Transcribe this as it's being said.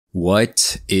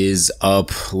What is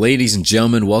up, ladies and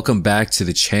gentlemen? Welcome back to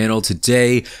the channel.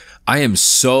 Today, I am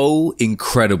so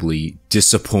incredibly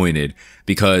disappointed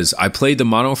because I played the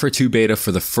Modern Warfare 2 beta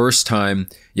for the first time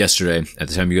yesterday. At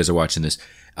the time you guys are watching this,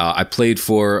 I played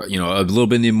for, a little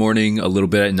bit in the morning, a little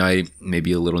bit at night,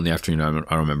 maybe a little in the afternoon. I don't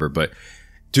remember, but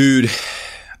dude,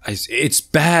 it's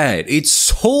bad. It's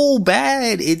so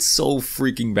bad. It's so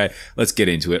freaking bad. Let's get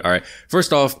into it. All right.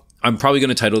 First off, I'm probably going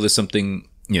to title this something,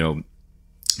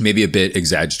 maybe a bit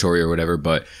exaggeratory or whatever,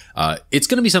 but it's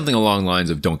going to be something along the lines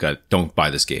of don't buy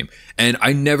this game. And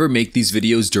I never make these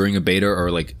videos during a beta or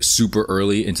like super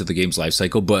early into the game's life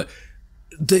cycle, but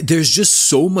there's just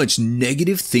so much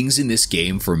negative things in this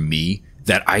game for me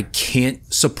that I can't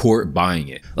support buying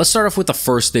it. Let's start off with the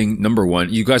first thing. Number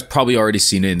one, you guys probably already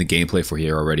seen it in the gameplay for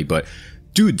here already, but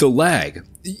dude, the lag.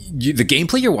 The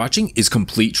gameplay you're watching is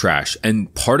complete trash.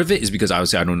 And part of it is because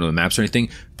obviously I don't know the maps or anything.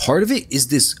 Part of it is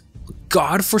this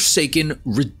godforsaken,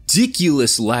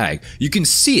 ridiculous lag. You can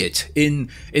see it in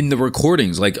the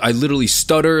recordings. Like, I literally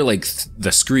stutter, like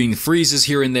the screen freezes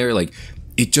here and there. Like,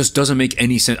 it just doesn't make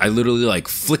any sense. I literally like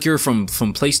flicker from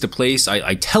place to place.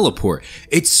 I teleport.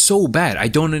 It's so bad. I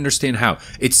don't understand how.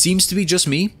 It seems to be just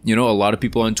me. A lot of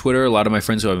people on Twitter, a lot of my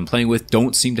friends who I've been playing with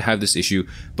don't seem to have this issue.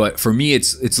 But for me,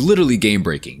 it's literally game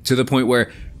breaking to the point where,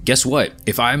 guess what?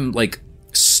 If I'm like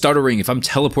stuttering, if I'm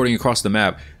teleporting across the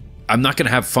map, I'm not going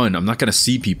to have fun. I'm not going to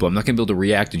see people. I'm not going to be able to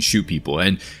react and shoot people.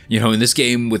 And, in this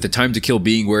game, with the time to kill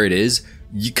being where it is,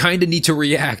 you kind of need to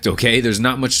react, okay? There's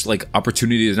not much like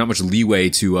opportunity. There's not much leeway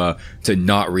to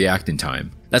not react in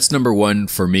time. That's number one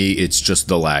for me. It's just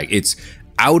the lag. It's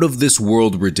out of this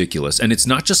world ridiculous. And it's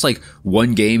not just like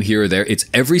one game here or there. It's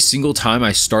every single time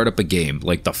I start up a game,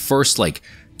 like the first like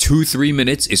 2-3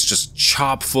 minutes, it's just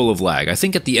chock full of lag. I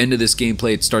think at the end of this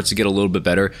gameplay, it starts to get a little bit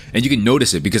better, and you can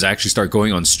notice it because I actually start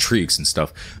going on streaks and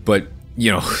stuff. But,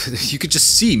 you could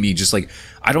just see me just like,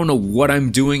 I don't know what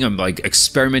I'm doing. I'm like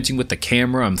experimenting with the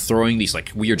camera. I'm throwing these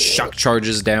like weird shock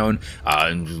charges down,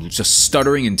 and just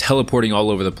stuttering and teleporting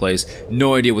all over the place.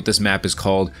 No idea what this map is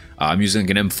called. I'm using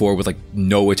an M4 with like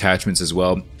no attachments as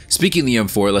well. Speaking of the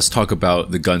M4, let's talk about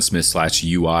the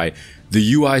gunsmith/UI.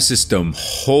 The UI system,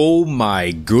 oh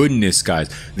my goodness, guys.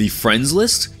 The friends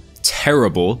list,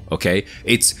 terrible, okay?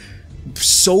 It's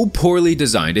so poorly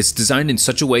designed. It's designed in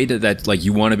such a way that like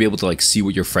you want to be able to like see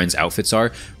what your friends' outfits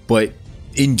are, but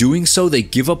in doing so, they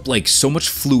give up like so much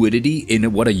fluidity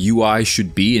in what a UI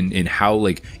should be and how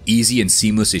like easy and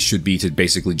seamless it should be to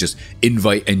basically just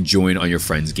invite and join on your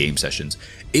friends' game sessions.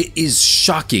 It is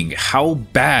shocking how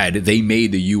bad they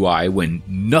made the UI when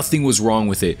nothing was wrong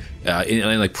with it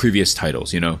in like previous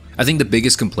titles, I think the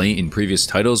biggest complaint in previous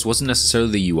titles wasn't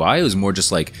necessarily the UI. It was more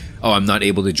just like, oh, I'm not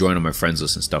able to join on my friends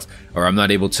list and stuff, or I'm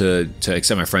not able to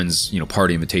accept my friend's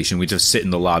party invitation. We just sit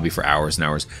in the lobby for hours and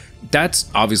hours. That's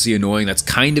obviously annoying. That's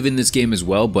kind of in this game as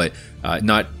well, but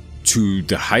not to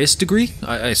the highest degree.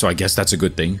 So I guess that's a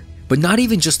good thing. But not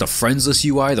even just the friends list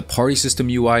UI, the party system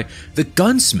UI, the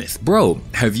gunsmith. Bro,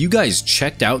 have you guys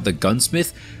checked out the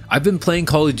gunsmith? I've been playing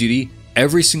Call of Duty,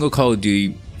 every single Call of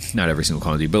Duty, not every single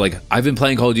Call of Duty, but like I've been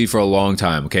playing Call of Duty for a long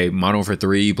time, okay? Modern Warfare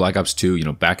 3, Black Ops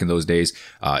 2, back in those days.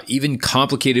 Even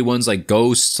complicated ones like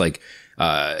Ghosts, like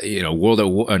World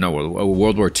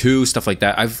War II, stuff like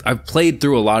that. I've played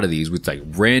through a lot of these with like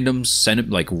random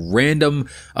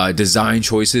design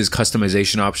choices,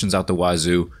 customization options out the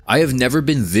wazoo. I have never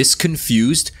been this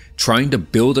confused trying to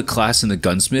build a class in the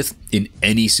gunsmith in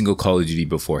any single Call of Duty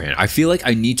beforehand. I feel like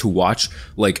I need to watch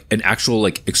like an actual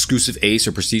like exclusive ace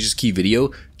or prestigious key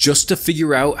video just to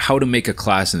figure out how to make a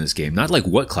class in this game. Not like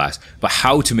what class, but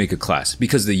how to make a class,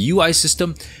 because the UI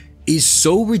system is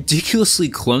so ridiculously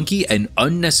clunky and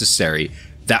unnecessary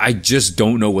that I just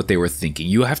don't know what they were thinking.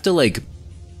 You have to like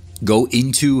go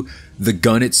into the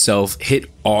gun itself, hit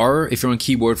R if you're on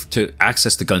keyboard to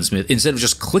access the gunsmith instead of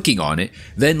just clicking on it.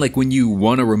 Then like when you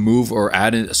want to remove or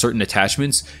add in certain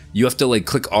attachments, you have to like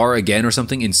click R again or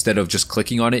something instead of just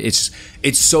clicking on it. It's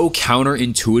so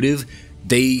counterintuitive.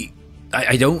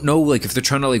 I don't know, like if they're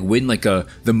trying to like win like the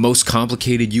most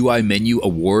complicated UI menu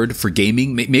award for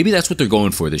gaming. Maybe that's what they're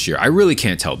going for this year. I really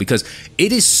can't tell because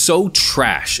it is so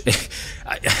trash.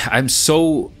 I'm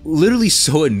literally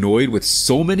so annoyed with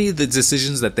so many of the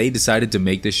decisions that they decided to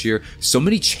make this year. So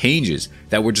many changes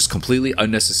that were just completely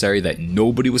unnecessary that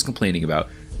nobody was complaining about.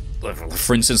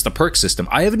 For instance, the perk system.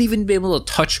 I haven't even been able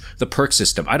to touch the perk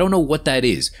system. I don't know what that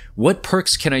is. What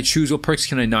perks can I choose? What perks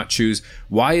can I not choose?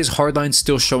 Why is Hardline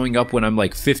still showing up when I'm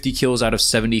like 50 kills out of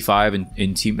 75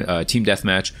 in team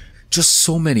deathmatch? Just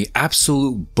so many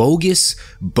absolute bogus,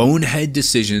 bonehead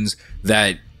decisions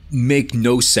that make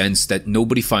no sense, that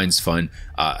nobody finds fun.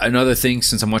 Another thing,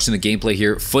 since I'm watching the gameplay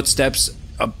here, footsteps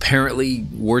apparently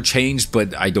were changed,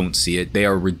 but I don't see it. They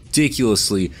are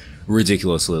ridiculously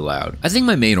loud. I think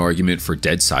my main argument for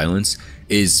dead silence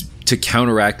is to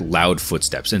counteract loud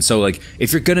footsteps. And so, like,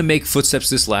 if you're gonna make footsteps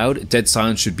this loud, dead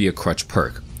silence should be a crutch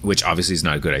perk, which obviously is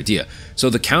not a good idea. So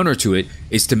the counter to it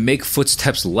is to make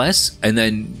footsteps less and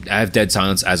then have dead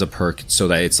silence as a perk so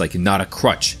that it's like not a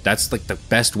crutch. That's like the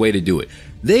best way to do it.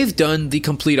 They've done the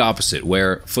complete opposite,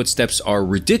 where footsteps are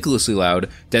ridiculously loud,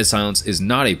 dead silence is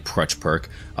not a crutch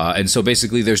perk, and so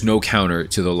basically there's no counter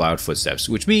to the loud footsteps,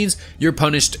 which means you're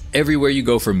punished everywhere you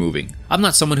go for moving. I'm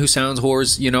not someone who sounds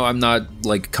whores, you know, I'm not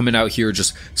like coming out here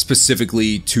just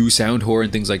specifically to sound whore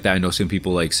and things like that. I know some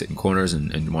people like sit in corners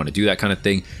and want to do that kind of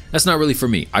thing. That's not really for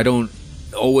me. I don't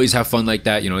always have fun like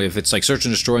that. You know, if it's like search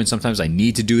and destroy and sometimes I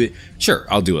need to do it, sure,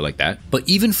 I'll do it like that. But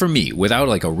even for me, without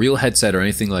like a real headset or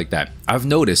anything like that, I've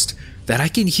noticed that I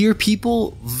can hear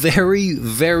people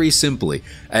very simply,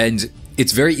 and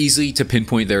it's very easy to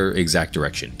pinpoint their exact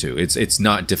direction too. It's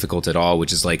not difficult at all,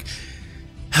 which is like,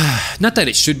 not that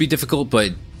it should be difficult,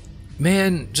 but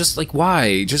man, just like,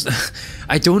 why? Just,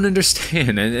 I don't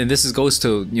understand. And this goes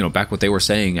to, you know, back what they were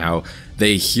saying, how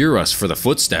they hear us for the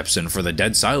footsteps and for the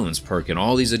dead silence perk and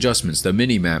all these adjustments, the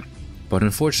mini map. But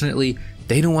unfortunately,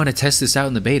 they don't want to test this out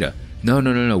in the beta. No.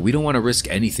 We don't want to risk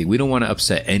anything. We don't want to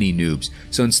upset any noobs.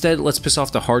 So instead, let's piss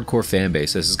off the hardcore fan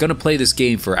base that is going to play this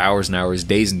game for hours and hours,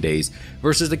 days and days,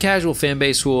 versus the casual fan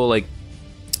base who will, like,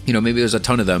 you know, maybe there's a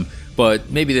ton of them, but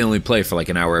maybe they only play for like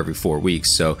an hour every 4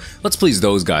 weeks. So let's please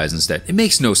those guys instead. It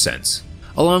makes no sense.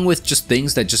 Along with just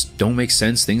things that just don't make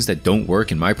sense, things that don't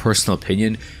work, in my personal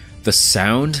opinion, the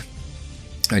sound.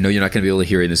 I know you're not going to be able to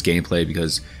hear it in this gameplay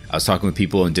because I was talking with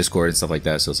people in Discord and stuff like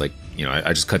that. So it's like, you know,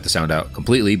 I just cut the sound out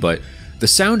completely, but the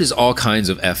sound is all kinds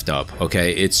of effed up,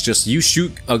 okay? It's just, you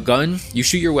shoot a gun, you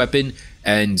shoot your weapon,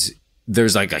 and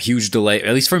there's like a huge delay,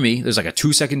 at least for me, there's like a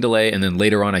 2-second delay, and then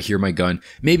later on I hear my gun.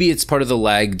 Maybe it's part of the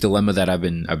lag dilemma that I've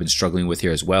been struggling with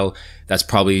here as well. That's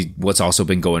probably what's also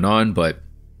been going on, but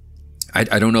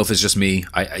I don't know if it's just me.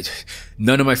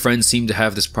 None of my friends seem to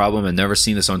have this problem. I've never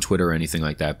seen this on Twitter or anything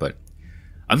like that, but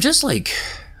I'm just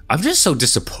so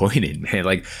disappointed, man.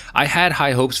 Like, I had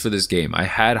high hopes for this game. I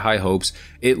had high hopes.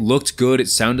 It looked good. It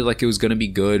sounded like it was going to be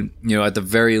good. You know, at the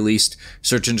very least,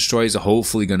 Search and Destroy is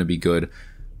hopefully going to be good.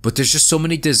 But there's just so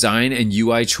many design and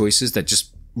UI choices that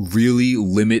just really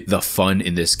limit the fun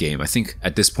in this game. I think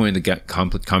at this point in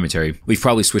the commentary, we've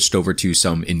probably switched over to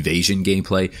some Invasion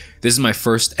gameplay. This is my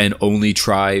first and only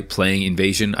try playing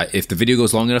Invasion. If the video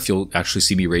goes long enough, you'll actually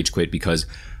see me rage quit because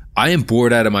I am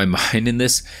bored out of my mind in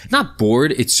this. Not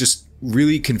bored, it's just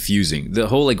really confusing. The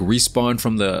whole like respawn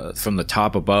from the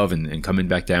top above and coming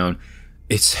back down.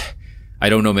 I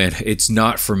don't know, man. It's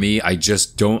not for me. I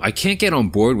can't get on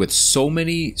board with so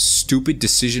many stupid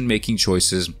decision-making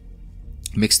choices.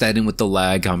 Mix that in with the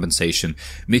lag compensation.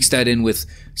 Mix that in with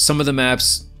some of the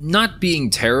maps not being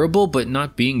terrible, but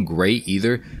not being great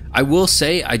either. I will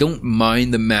say I don't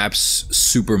mind the maps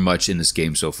super much in this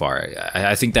game so far.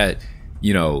 I think that,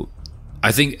 you know,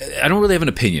 I don't really have an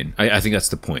opinion. I think that's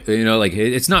the point. You know, like,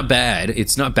 it's not bad.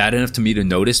 It's not bad enough to me to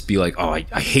notice, be like, oh,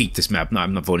 I hate this map. No,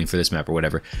 I'm not voting for this map or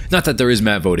whatever. Not that there is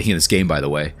map voting in this game, by the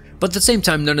way. But at the same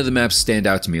time, none of the maps stand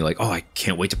out to me like, oh, I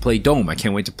can't wait to play Dome. I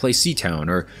can't wait to play Seatown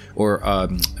or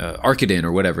Arcaden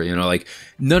or whatever. You know, like,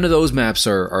 none of those maps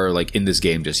are like in this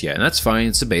game just yet. And that's fine.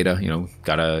 It's a beta. You know,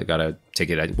 gotta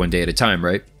take it one day at a time,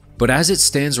 right? But as it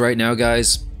stands right now,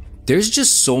 guys, there's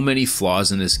just so many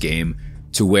flaws in this game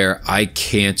to where I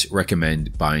can't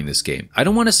recommend buying this game. I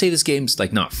don't want to say this game's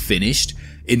like not finished.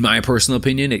 In my personal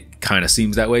opinion, it kind of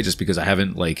seems that way just because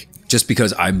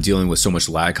I'm dealing with so much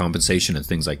lag compensation and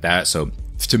things like that. So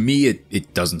to me,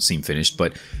 it doesn't seem finished.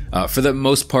 But for the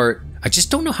most part, I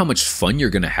just don't know how much fun you're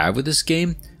going to have with this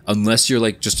game unless you're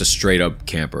like just a straight up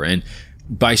camper. And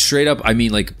by straight up, I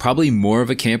mean like probably more of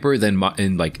a camper than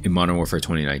in Modern Warfare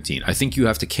 2019. I think you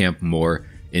have to camp more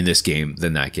in this game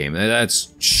than that game.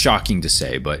 That's shocking to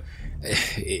say, but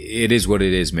it is what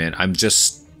it is, man. I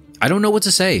don't know what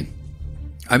to say.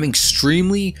 I'm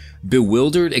extremely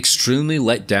bewildered, extremely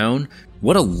let down.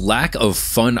 What a lack of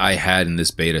fun I had in this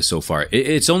beta so far.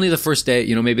 It's only the first day,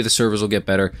 you know, maybe the servers will get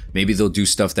better. Maybe they'll do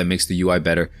stuff that makes the UI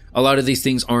better. A lot of these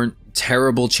things aren't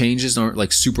terrible changes, aren't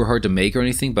like super hard to make or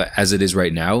anything, but as it is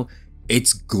right now,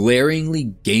 it's glaringly,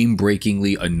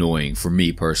 game-breakingly annoying for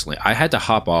me personally. I had to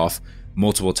hop off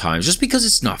multiple times just because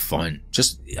it's not fun.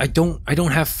 I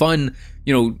don't have fun,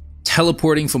 you know,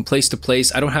 teleporting from place to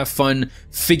place. I don't have fun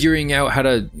figuring out how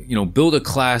to, you know, build a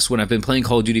class when I've been playing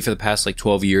Call of Duty for the past like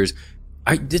 12 years.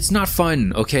 It's not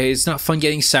fun, okay? It's not fun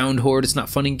getting sound horde. It's not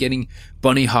fun getting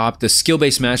bunny hop. The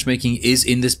skill-based matchmaking is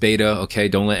in this beta, okay?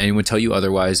 Don't let anyone tell you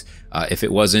otherwise. If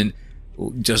it wasn't,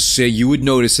 just say you would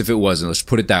notice if it wasn't. Let's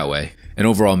put it that way. And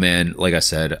overall, man, like I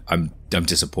said, I'm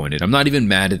disappointed. I'm not even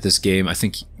mad at this game. I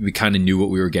think we kind of knew what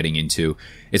we were getting into.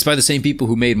 It's by the same people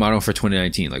who made Modern Warfare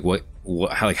 2019. Like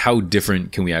how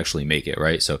different can we actually make it,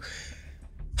 right? So,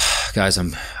 guys,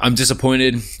 I'm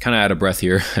disappointed. Kind of out of breath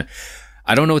here.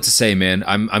 I don't know what to say, man.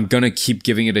 I'm gonna keep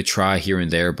giving it a try here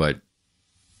and there, but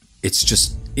it's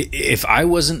just, if I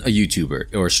wasn't a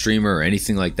YouTuber or a streamer or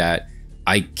anything like that,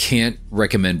 I can't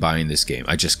recommend buying this game.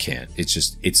 I just can't.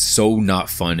 It's so not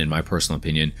fun in my personal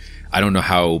opinion. I don't know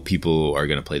how people are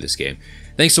gonna play this game.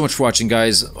 Thanks so much for watching,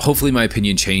 guys. Hopefully my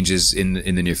opinion changes in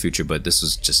the near future, but this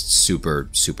was just super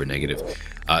negative.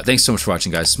 Thanks so much for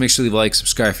watching, guys. Make sure to leave a like,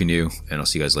 subscribe if you're new, and I'll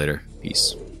see you guys later.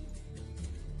 Peace.